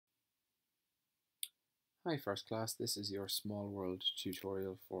Hi First Class, this is your Small World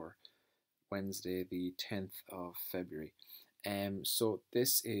tutorial for Wednesday the 10th of February. So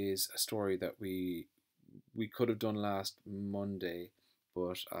this is a story that we could have done last Monday,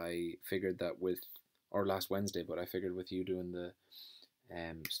 but I figured that or last Wednesday, but I figured with you doing the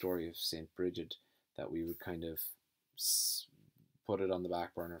story of St. Bridget that we would kind of put it on the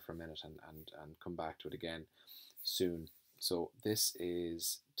back burner for a minute and come back to it again soon. So this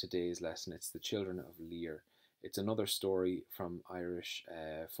is today's lesson. It's the Children of Lear. It's another story from Irish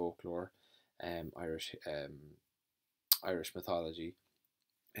folklore, um, Irish um, Irish mythology.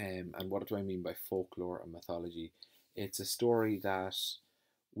 And what do I mean by folklore and mythology? It's a story that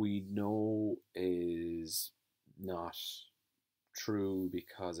we know is not true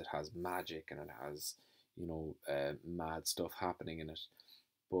because it has magic and it has, mad stuff happening in it.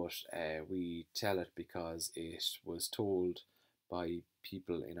 But we tell it because it was told by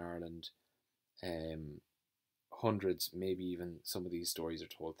people in Ireland um, hundreds, maybe even some of these stories are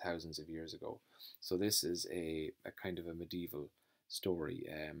told thousands of years ago. So this is a kind of a medieval story,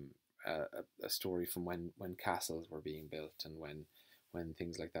 a story from when castles were being built and when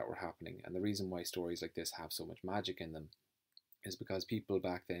things like that were happening. And the reason why stories like this have so much magic in them is because people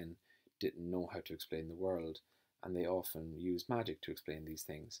back then didn't know how to explain the world, and they often used magic to explain these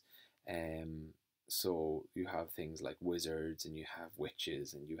things. Um, so you have things like wizards, and you have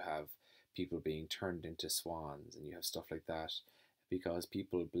witches, and you have people being turned into swans, and you have stuff like that, because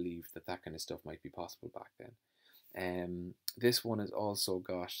people believed that that kind of stuff might be possible back then. This one has also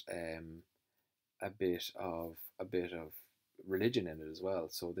got a bit of religion in it as well.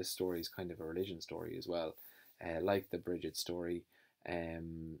 So this story is kind of a religion story as well, like the Bridget story.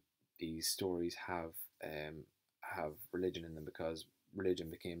 Um, these stories have religion in them because religion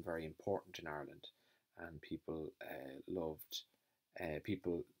became very important in Ireland, and people loved.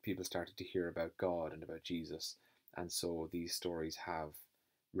 People started to hear about God and about Jesus, and so these stories have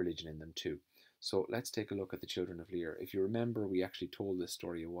religion in them too. So let's take a look at the Children of Lear. If you remember, we actually told this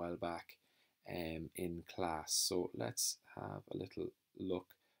story a while back in class. So let's have a little look,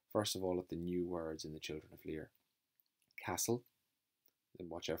 first of all, at the new words in the Children of Lear. Castle, then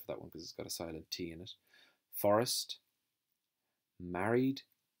watch out for that one because it's got a silent T in it. Forest, married,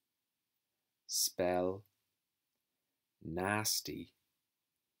 spell, nasty,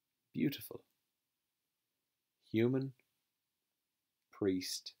 beautiful, human,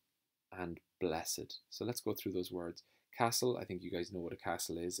 priest, and blessed. So let's go through those words. Castle, I think you guys know what a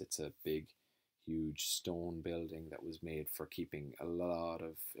castle is. It's a big, huge stone building that was made for keeping a lot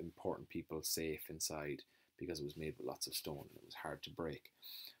of important people safe inside because it was made with lots of stone and it was hard to break.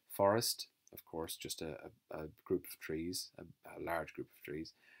 Forest, of course, just a group of trees, a large group of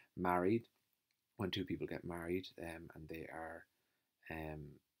trees. Married, when two people get married and they are um,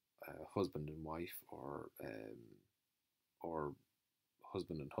 husband and wife, or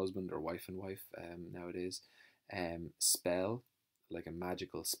husband or wife and wife nowadays. Spell, like a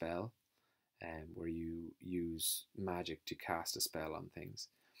magical spell, where you use magic to cast a spell on things.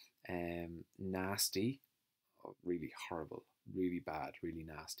 Nasty, oh, really horrible, really bad, really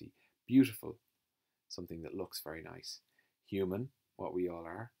nasty. Beautiful, something that looks very nice. Human, what we all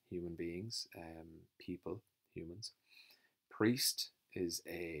are, human beings, people, humans. Priest is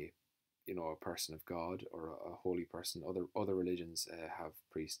a person of God or a holy person. Other religions have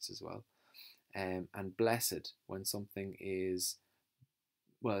priests as well. And blessed, when something is,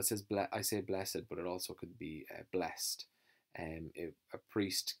 well, it says I say blessed, but it also could be blessed. If a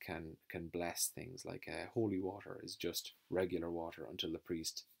priest can bless things, like holy water is just regular water until the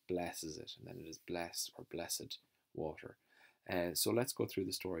priest blesses it, and then it is blessed or blessed water. So let's go through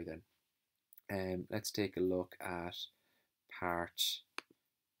the story then. Let's take a look at part,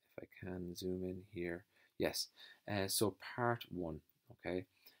 if I can zoom in here. Yes, so part one, okay.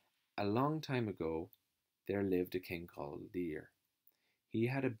 A long time ago, there lived a king called Lear. He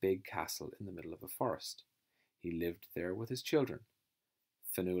had a big castle in the middle of a forest. He lived there with his children: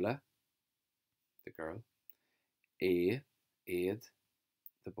 Fionnuala, the girl; Aed,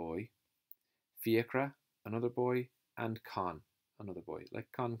 the boy; Fiachra, another boy; and Con, another boy, like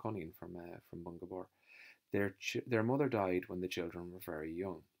Con Cunning from Bungabore. Their mother died when the children were very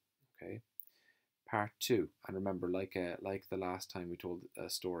young. Okay. Part two, and remember, like the last time we told a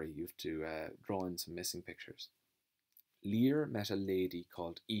story, you have to draw in some missing pictures. Lear met a lady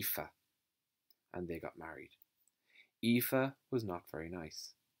called Aoife, and they got married. Aoife was not very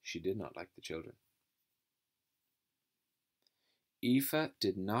nice. She did not like the children. Aoife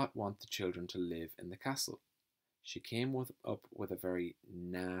did not want the children to live in the castle. She came up with a very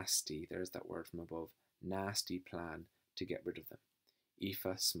nasty, there's that word from above, nasty plan to get rid of them.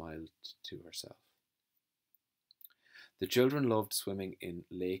 Aoife smiled to herself. The children loved swimming in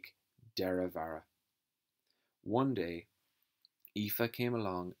Lake Deravara. One day, Aoife came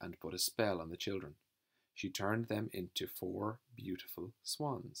along and put a spell on the children. She turned them into 4 beautiful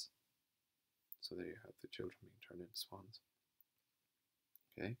swans. So there you have the children being turned into swans.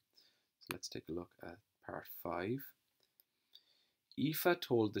 Okay, so let's take a look at part 5. Aoife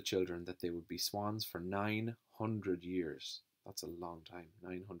told the children that they would be swans for 900 years. That's a long time,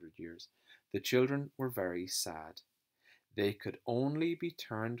 900 years. The children were very sad. They could only be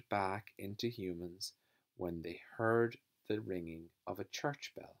turned back into humans when they heard the ringing of a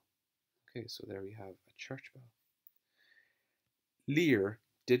church bell. Okay, so there we have a church bell. Lear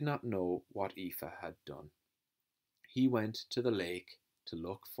did not know what Aoife had done. He went to the lake to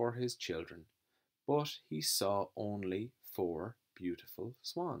look for his children, but he saw only 4 beautiful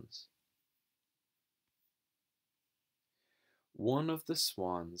swans. One of the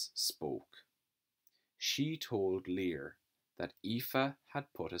swans spoke. She told Lear that Aoife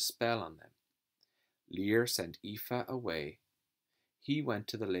had put a spell on them. Lear sent Aoife away. He went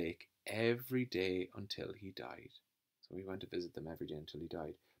to the lake every day until he died. So he went to visit them every day until he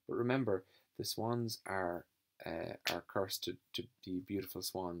died. But remember, the swans are cursed to be beautiful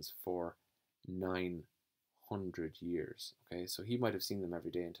swans for 900 years. Okay, so he might have seen them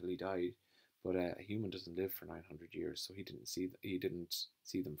every day until he died, but a human doesn't live for 900 years, so he didn't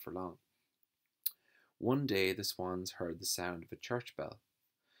see them for long. One day the swans heard the sound of a church bell.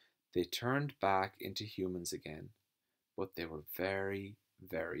 They turned back into humans again, but they were very,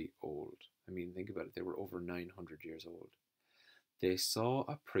 very old. I mean, think about it, they were over 900 years old. They saw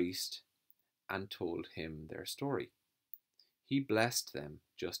a priest and told him their story. He blessed them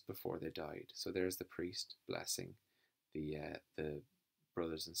just before they died. So there's the priest blessing the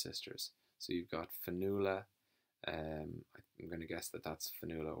brothers and sisters. So you've got Fionnuala. I'm going to guess that that's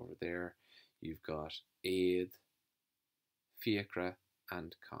Fionnuala over there. You've got Aed, Fiachra,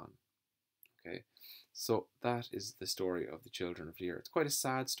 and Con. Okay, so that is the story of the children of Lear. It's quite a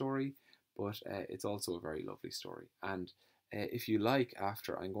sad story, but it's also a very lovely story. And if you like,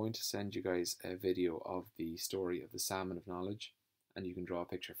 after, I'm going to send you guys a video of the story of the Salmon of Knowledge, and you can draw a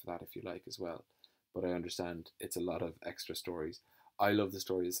picture for that if you like as well. But I understand it's a lot of extra stories. I love the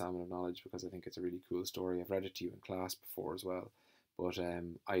story of the Salmon of Knowledge because I think it's a really cool story. I've read it to you in class before as well. But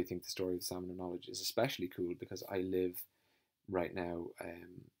I think the story of the Salmon of Knowledge is especially cool because I live right now,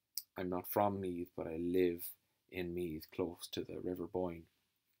 I'm not from Meath, but I live in Meath, close to the River Boyne.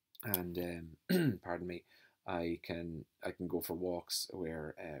 And pardon me, I can go for walks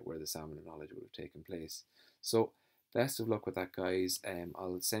where the Salmon of Knowledge would have taken place. So best of luck with that, guys.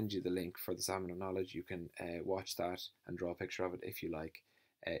 I'll send you the link for the Salmon of Knowledge. You can watch that and draw a picture of it if you like.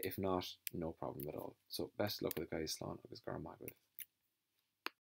 If not, no problem at all. So best of luck with it, guys. Slán agus Gar Maith.